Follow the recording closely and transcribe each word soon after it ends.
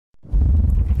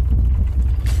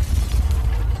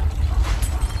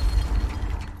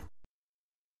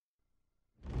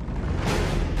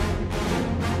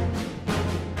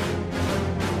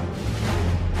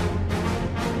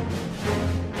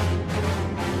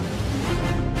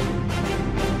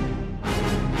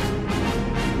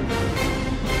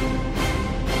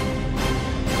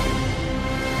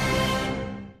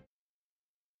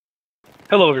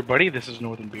Hello, everybody. This is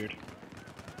NorthernBeard.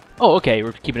 Oh, okay.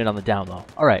 We're keeping it on the down low.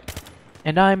 All right.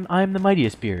 And I'm the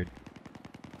MightiestBeard.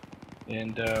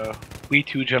 And we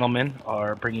two gentlemen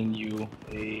are bringing you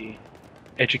a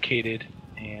educated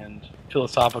and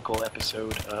philosophical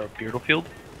episode of Beertlefield.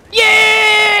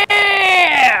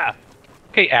 Yeah!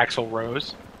 Hey, Axel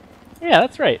Rose. Yeah,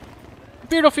 that's right.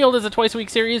 Beertlefield is a twice-a-week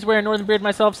series where NorthernBeard and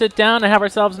myself sit down and have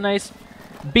ourselves a nice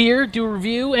beer, do a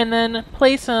review, and then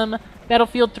play some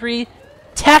Battlefield 3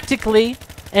 tactically.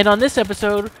 And on this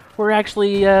episode, we're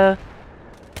actually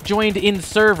joined in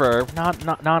server, not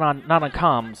on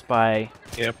comms, by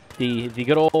the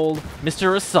good old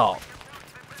Mr. Assault.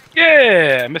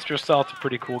 Yeah, Mr. Assault's a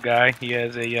pretty cool guy. He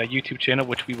has a YouTube channel,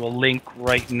 which we will link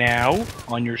right now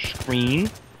on your screen.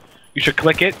 You should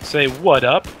click it, say what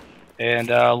up, and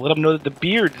let him know that the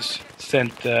Beards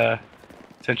sent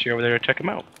you over there to check him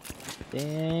out.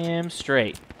 Damn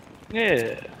straight.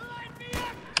 Yeah.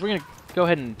 We're going to go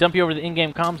ahead and dump you over the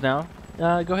in-game comms now.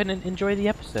 Go ahead and enjoy the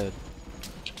episode.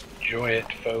 Enjoy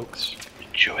it, folks.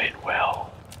 Enjoy it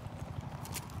well.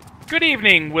 Good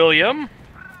evening, William.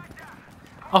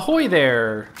 Ahoy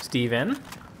there, Steven.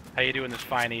 How you doing this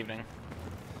fine evening?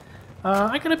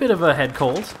 I got a bit of a head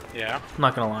cold. Yeah? I'm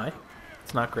not gonna lie.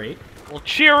 It's not great. Well,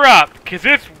 cheer up, because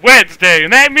it's Wednesday,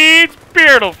 and that means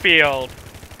Beertlefield.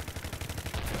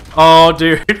 Oh,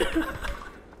 dude.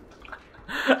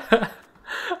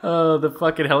 The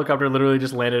fucking helicopter literally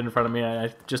just landed in front of me.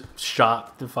 I just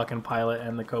shot the fucking pilot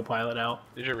and the co-pilot out.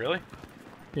 Did you really?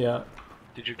 Yeah.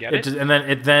 Did you get it? And then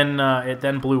it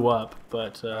then blew up,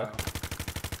 but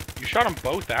You shot them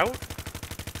both out?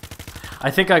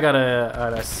 I think I got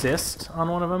an assist on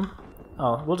one of them.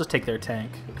 Oh, we'll just take their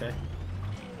tank, okay?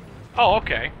 Oh,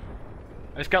 okay.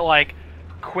 I just got, like,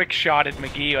 quick-shotted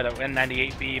McGee with a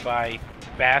N98B by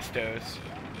Bastos.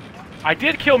 I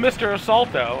did kill Mr.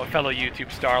 Assault, though, a fellow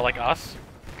YouTube star like us.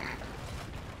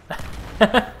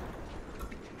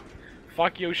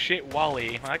 Fuck yo shit,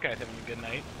 Wally. Well, that guy's having a good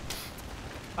night.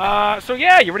 So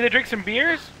yeah, you ready to drink some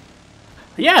beers?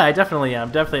 Yeah, I definitely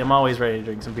am. I'm always ready to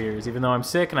drink some beers, even though I'm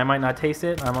sick and I might not taste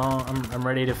it. I'm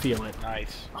ready to feel it.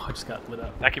 Nice. Oh, I just got lit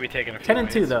up. That could be taken a few 10 and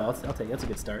 2 ways. though. I'll take it. That's a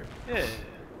good start. Yeah.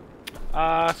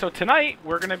 So tonight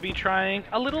we're gonna be trying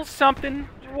a little something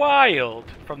wild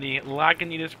from the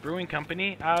Lagunitas Brewing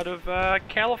Company out of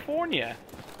California,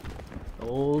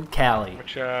 Old Cali.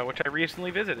 which I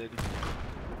recently visited.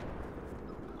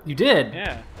 You did?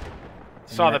 Yeah.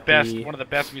 Saw the that best, the- one of the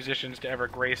best musicians to ever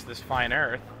grace this fine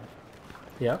earth.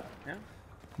 Yep. Yeah.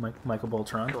 Michael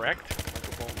Boltron. Correct.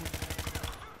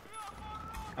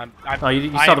 Michael Bolton. Oh,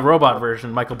 you saw the robot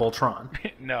version, Michael Boltron.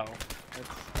 No. That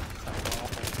sounds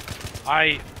awful.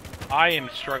 I am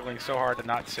struggling so hard to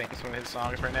not sing some of his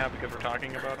songs right now because we're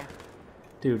talking about him.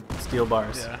 Dude, steel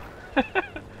bars. Yeah.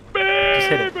 Just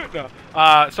hit it. No.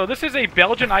 So this is a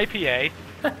Belgian IPA.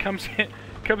 comes in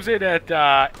at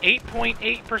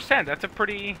 8.8%. That's a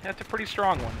pretty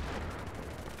strong one.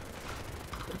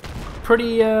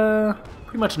 Pretty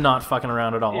much not fucking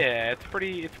around at all. Yeah, it's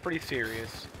pretty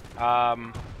serious.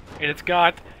 And it's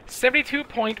got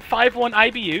 72.51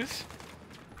 IBUs.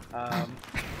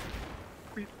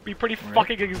 Be pretty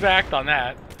fucking exact on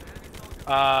that.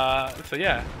 So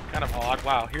yeah, kind of odd.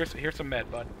 Wow, here's some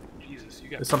med, bud. Jesus, you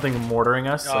got. Is something mortaring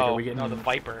us? No, Like, are we getting... no, the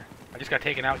Viper. I just got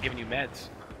taken out giving you meds.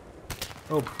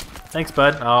 Oh, thanks,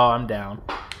 bud. Oh, I'm down.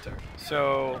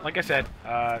 So, like I said,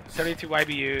 72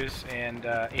 IBUs and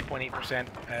 8.8%.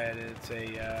 It's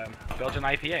a Belgian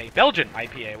IPA. Belgian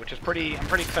IPA, which is pretty. I'm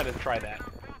pretty excited to try that.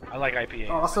 I like IPAs.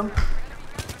 Awesome.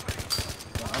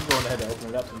 Well, I'm going ahead to open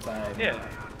it up since I'm Yeah.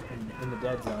 in the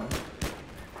dead zone.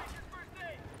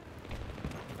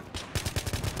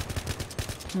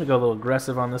 I'm gonna go a little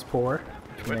aggressive on this pour,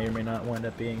 which may or may not wind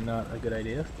up being not a good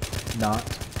idea. Not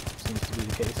seems to be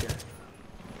the case here.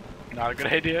 Not a good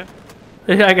idea.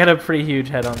 I got a pretty huge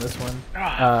head on this one.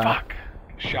 Ah, fuck.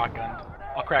 Shotgun.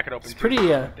 I'll crack it open. It's too, pretty,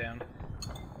 down.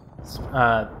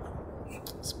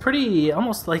 It's pretty,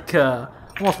 almost like,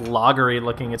 almost lagery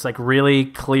looking. It's like really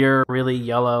clear, really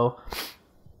yellow.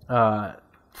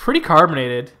 Pretty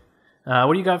carbonated.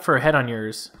 What do you got for a head on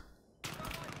yours?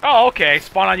 Oh, okay.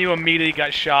 Spawn on you immediately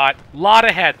got shot. Lot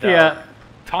of head, though. Yeah.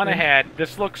 Ton of head.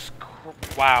 This looks...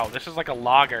 Wow, this is like a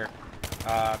lager.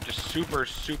 Just super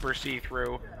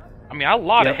see-through. I mean, a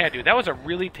lot of head, dude. That was a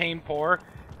really tame pour,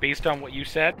 based on what you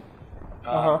said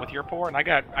with your pour. And I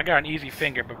got an easy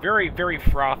finger, but very, very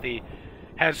frothy.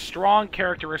 Has strong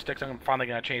characteristics. I'm finally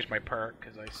going to change my perk,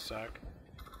 because I suck.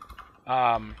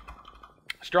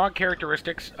 strong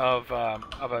characteristics of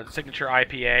a signature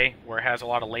IPA, where it has a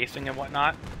lot of lacing and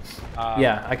whatnot.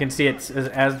 Yeah, I can see it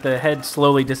as the head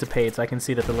slowly dissipates. I can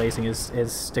see that the lacing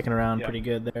is sticking around pretty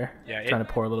good there. Yeah, trying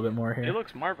to pour a little bit more here. It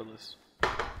looks marvelous.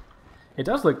 It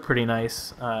does look pretty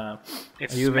nice. Are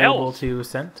It you available smells to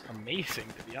scent? amazing,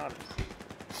 to be honest.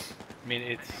 I mean,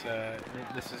 it's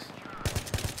this is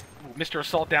Mr.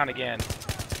 Assault down again.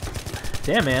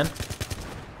 Damn, man.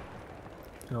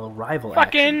 A little rival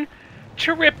Fucking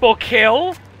triple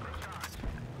kill.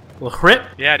 A little rip.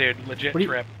 Yeah, dude, legit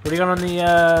trip. What do you got on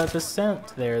the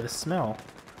scent there? The smell.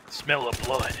 Smell of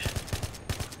blood.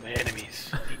 My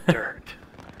enemies eat dirt.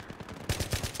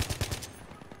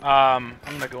 I'm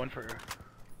gonna go in for.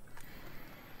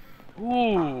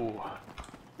 Ooh,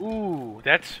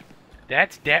 that's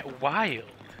that wild.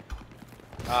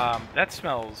 That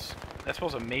smells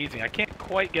amazing. I can't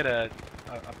quite get a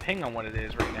ping on what it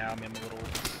is right now. I mean, I'm a little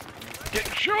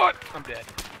getting shot. I'm dead.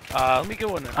 Let me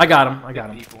go in. I got him.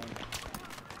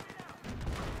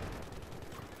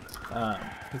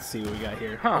 Let's see what we got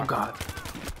here. Huh. Oh god.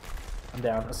 I'm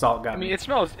down. Assault got me. I mean, it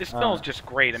smells just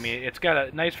great. I mean, it's got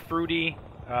a nice fruity.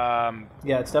 Yeah,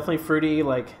 it's definitely fruity,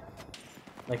 like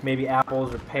maybe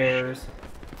apples or pears.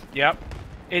 Yep.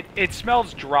 It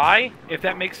smells dry, if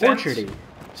that makes sense. Orchardy.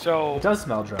 So it does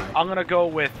smell dry. I'm gonna go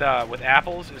with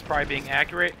apples is probably being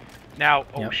accurate. Now,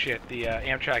 oh shit, the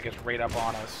Amtrak is right up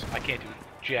on us. I can't do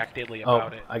jack diddly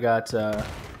about it. I got.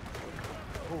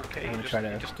 Okay. I'm gonna try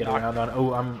to get around on.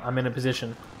 Oh, I'm in a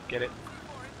position. Get it.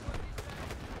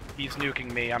 He's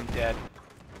nuking me. I'm dead.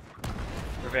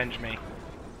 Revenge me.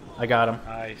 I got him.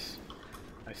 Nice.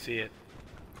 I see it.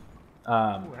 Ooh,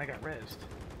 I got rezzed.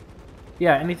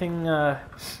 Yeah. Anything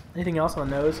else on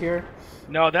the nose here?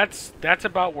 No, that's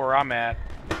about where I'm at.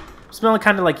 Smelling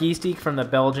kind of like yeasty from the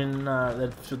Belgian,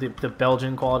 the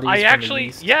Belgian qualities. I from actually, the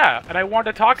yeast. yeah, and I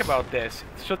wanted to talk about this.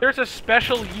 So there's a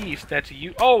special yeast that's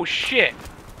Oh shit!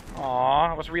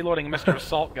 Aw, I was reloading. Mr.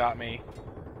 Assault got me.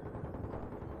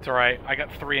 It's all right. I got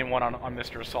 3-1 on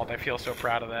Mr. Assault. I feel so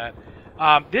proud of that.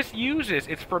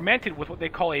 It's fermented with what they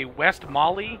call a West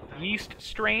Molly yeast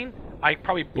strain. I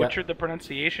probably butchered the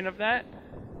pronunciation of that.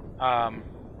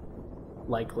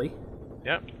 Likely.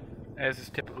 Yep, as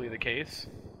is typically the case.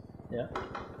 Yeah.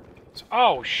 So,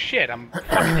 oh shit! I'm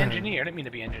fucking engineer. I didn't mean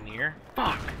to be engineer.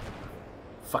 Fuck.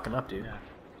 Fucking up, dude. Yeah.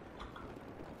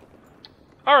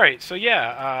 All right, so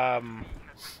yeah,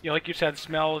 like you said, it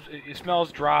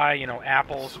smells dry. You know,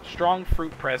 apples, strong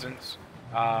fruit presence.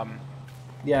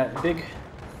 Yeah, big.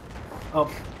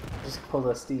 Oh, just pulled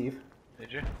a Steve.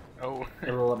 Did you? Oh. A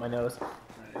little up my nose.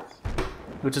 Nice.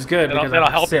 Which is good because that'll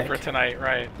I'm help sick. you for tonight,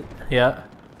 right? Yeah.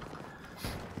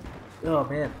 Oh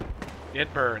man.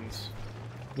 It burns.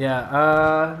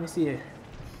 Yeah. Let me see. Get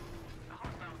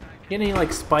any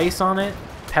like spice on it?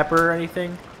 Pepper or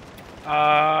anything?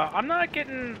 I'm not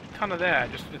getting a ton of that.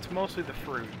 It's mostly the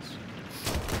fruits.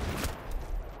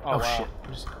 Oh wow. Shit.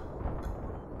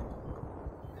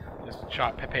 Just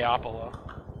shot Pepe Apple.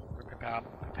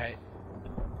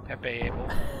 Pepe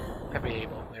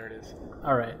Able. There it is.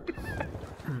 All right.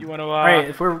 You want to? All right.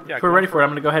 If we're ready for it, I'm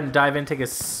gonna go ahead and dive in, take a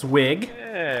swig.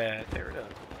 Yeah, tear it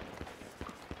up.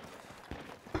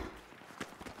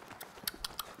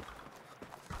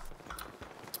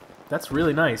 That's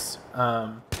really nice.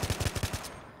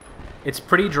 It's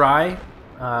pretty dry,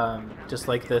 just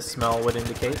like the smell would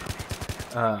indicate.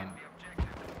 So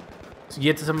you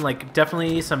get some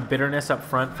definitely some bitterness up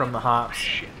front from the hops.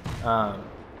 Shit.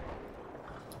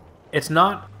 It's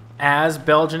not as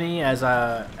Belgian-y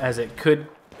as it could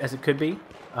be.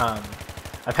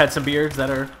 I've had some beards that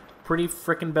are pretty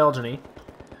frickin' Belgian-y,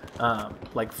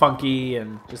 like funky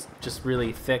and just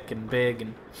really thick and big,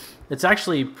 and it's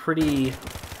actually pretty.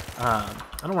 I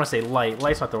don't want to say light.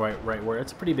 Light's not the right word.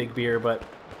 It's a pretty big beer, but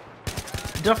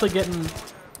definitely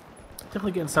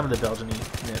getting some of the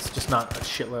Belgian-ness, just not a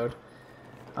shitload.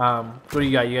 What do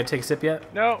you got? You got to take a sip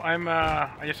yet? No, I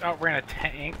just outran a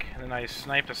tank, and then I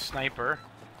sniped a sniper.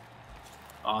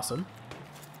 Awesome.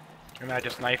 And then I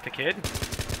just knifed a kid.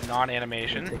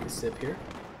 Non-animation. Take a sip here.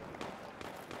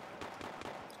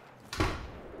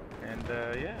 And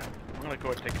yeah, I'm gonna go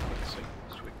ahead and take a quick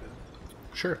swig then.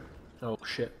 Sure. Oh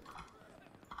shit.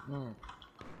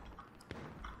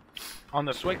 On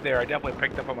the swig there, I definitely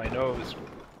picked up on my nose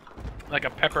like a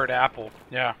peppered apple.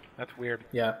 Yeah, that's weird.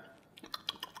 Yeah.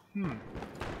 Yeah,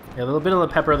 a little bit of the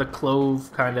pepper, the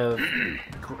clove kind of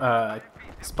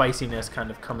spiciness kind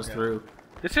of comes through.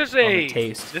 This is a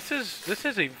taste. This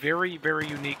is a very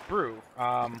unique brew.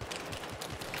 Wow,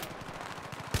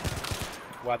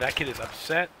 that kid is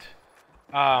upset.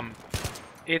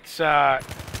 It's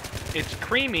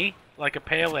creamy like a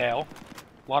pale ale,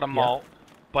 a lot of malt.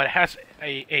 but it has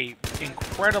a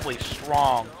incredibly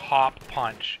strong hop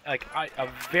punch, like a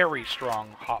very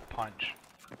strong hop punch.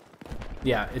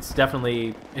 Yeah, it's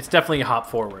definitely hop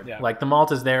forward. Yeah. Like the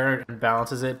malt is there and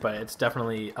balances it, but it's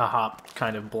definitely a hop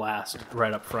kind of blast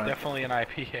right up front. Definitely an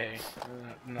IPA.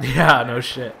 Yeah, no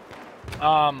shit.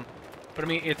 But I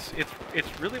mean, it's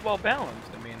really well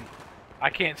balanced. I mean, I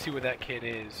can't see where that kid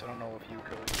is. I don't know if you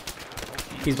could.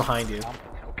 He's behind you.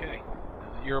 Okay.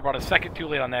 You're about a second too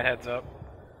late on that heads up.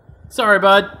 Sorry,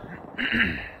 bud.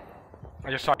 I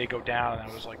just saw you go down, and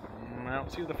I was like, I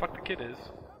don't see who the fuck the kid is.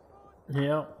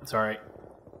 Yeah, it's alright.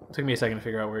 Took me a second to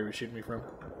figure out where he was shooting me from.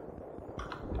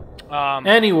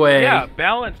 Anyway. Yeah,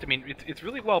 balanced. I mean, it's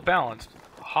really well balanced.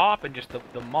 Hop and just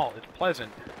the malt. It's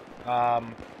pleasant. Yeah.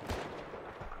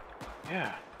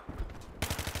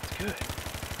 It's good.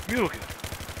 Real good.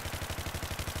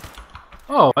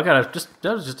 Oh, I got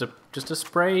that was just a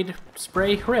spray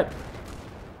rip.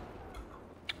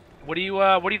 What do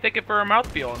you thinking for a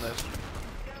mouthfeel on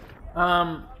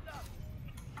this?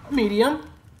 Medium.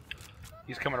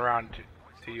 He's coming around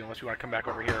to you unless you want to come back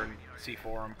over here and see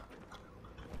for him.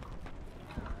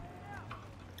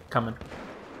 Coming.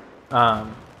 Oh,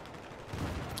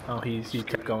 he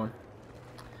kept going.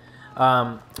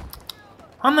 On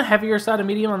the heavier side of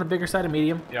medium, on the bigger side of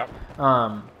medium. Yep.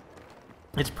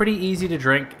 It's pretty easy to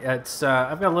drink. It's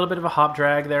I've got a little bit of a hop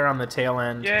drag there on the tail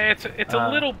end. Yeah, it's a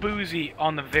little boozy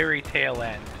on the very tail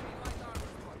end.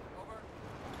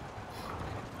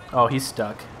 Oh, he's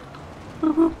stuck.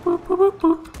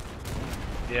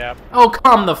 Yeah. Oh,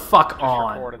 come the fuck Just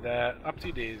on. recorded that.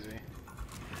 Upsy daisy.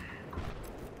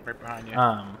 Right behind you.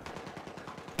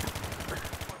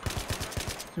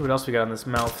 See what else we got on this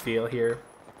mouthfeel here.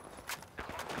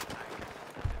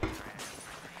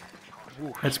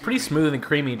 Ooh, it's pretty smooth and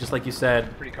creamy, just like you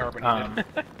said. Pretty carbonated.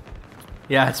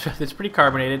 Yeah, it's pretty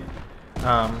carbonated.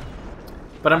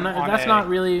 But I'm not. That's not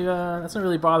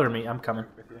really bothering me. I'm coming.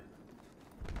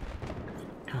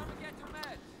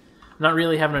 Not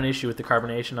really having an issue with the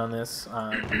carbonation on this.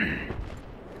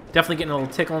 Definitely getting a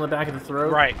little tickle in the back of the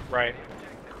throat. Right.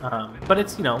 But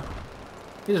it's, you know,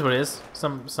 it is what it is.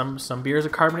 Some beers are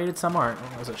carbonated, some aren't. Oh,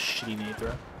 that was a shitty nade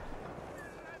throw.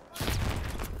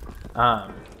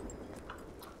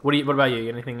 What about you?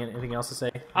 Anything else to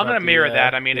say? I'm gonna mirror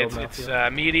that. I mean, it's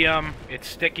medium, it's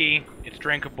sticky, it's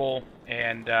drinkable,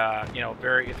 and you know,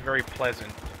 it's very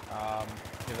pleasant. You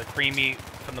know, the creamy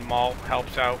from the malt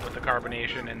helps out with the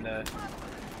carbonation and the.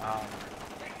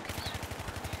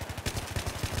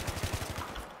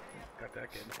 Got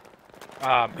that kid.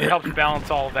 It helps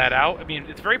balance all of that out. I mean,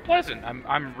 it's very pleasant.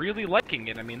 I'm really liking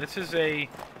it. I mean, this is a.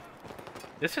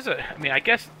 I mean, I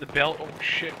guess the belt. Oh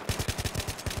shit.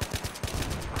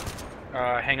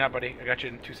 Hang on, buddy. I got you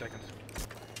in 2 seconds.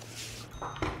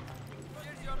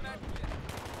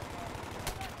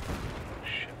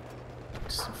 Shit.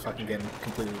 Just fucking getting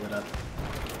completely lit up.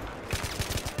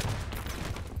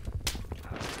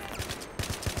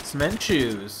 Cement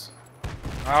shoes.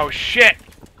 Oh shit!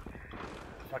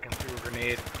 Fucking threw a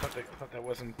grenade. Thought that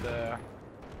wasn't. I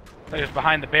thought it was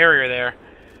behind the barrier there.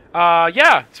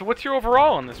 Yeah. So what's your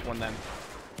overall on this one then?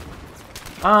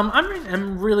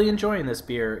 I'm really enjoying this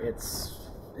beer.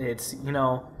 It's you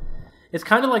know, it's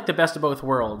kind of like the best of both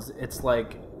worlds. It's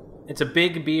like it's a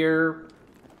big beer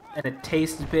and it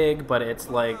tastes big, but it's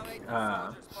like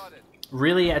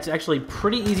really it's actually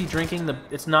pretty easy drinking.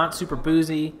 It's not super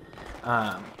boozy.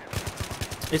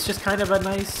 It's just kind of a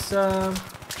nice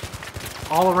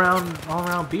all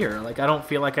around beer. Like I don't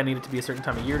feel like I need it to be a certain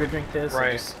time of year to drink this.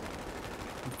 Right.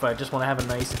 If I just want to have a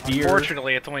nice beer.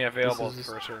 Unfortunately, it's only available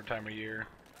for a certain time of year.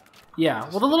 Yeah,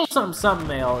 well, the little something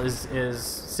ale is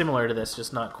similar to this,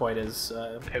 just not quite as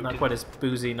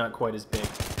boozy, not quite as big.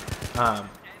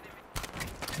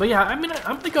 But yeah, I mean,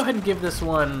 I'm gonna go ahead and give this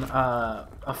one a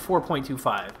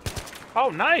 4.25. Oh,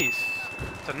 nice!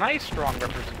 It's a nice, strong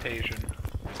representation.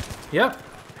 Yep.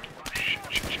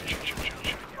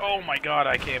 Oh my god,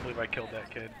 I can't believe I killed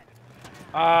that kid.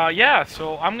 Yeah,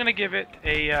 so I'm gonna give it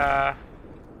a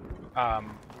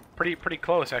pretty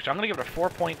close actually. I'm gonna give it a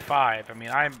 4.5. I mean,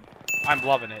 I'm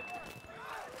loving it.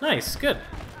 Nice, good.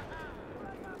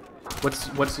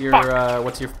 What's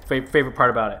your favorite part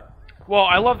about it? Well,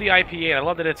 I love the IPA. I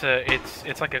love that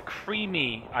it's like a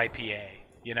creamy IPA.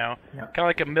 You know, yeah. Kind of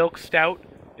like a milk stout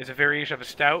is a variation of a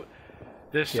stout.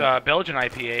 This Belgian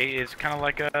IPA is kind of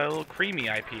like a little creamy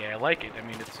IPA. I like it. I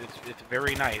mean, it's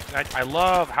very nice. I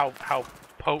love how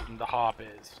potent the hop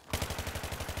is.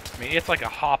 I mean, it's like a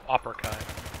hop uppercut.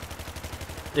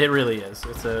 It really is.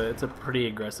 It's a pretty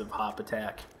aggressive hop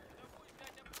attack.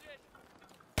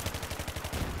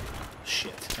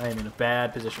 Shit, I am in a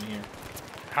bad position here.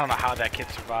 I don't know how that kid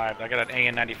survived. I got an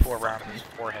AN-94 round in his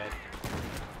forehead.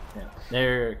 Yeah,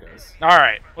 there it goes. All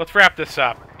right, let's wrap this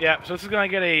up. Yeah, so this is going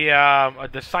to get a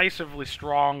decisively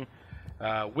strong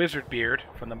Wizard Beard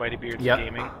from the Mighty Beards of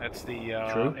Gaming. That's the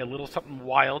A Little Something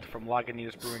Wild from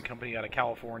Lagunitas Brewing Company out of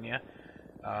California.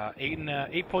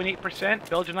 8.8%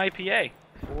 Belgian IPA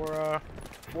for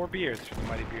 4 beers from the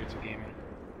Mighty Beards of Gaming.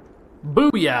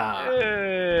 Booyah!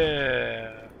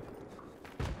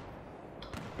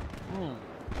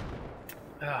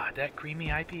 Yeah. That creamy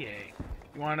IPA.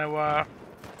 You want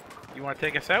to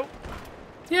take us out?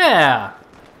 Yeah.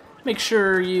 Make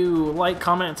sure you like,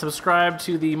 comment, and subscribe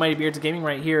to the Mighty Beards of Gaming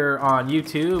right here on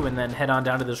YouTube, and then head on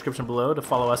down to the description below to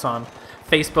follow us on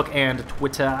Facebook and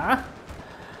Twitter.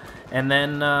 And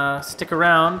then stick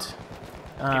around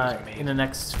in the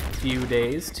next few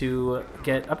days to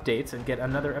get updates and get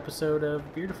another episode of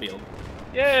Beertlefield.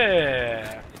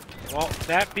 Yeah. Well,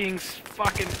 that being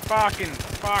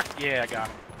yeah, I got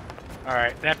him. All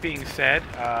right. That being said,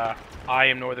 I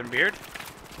am NorthernBeard.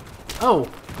 Oh,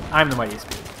 I'm the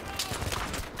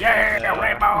MightiestBeard. Yeah,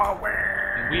 rainbow.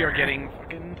 And we are getting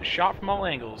fucking shot from all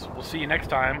angles. We'll see you next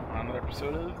time on another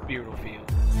episode of Beertlefield.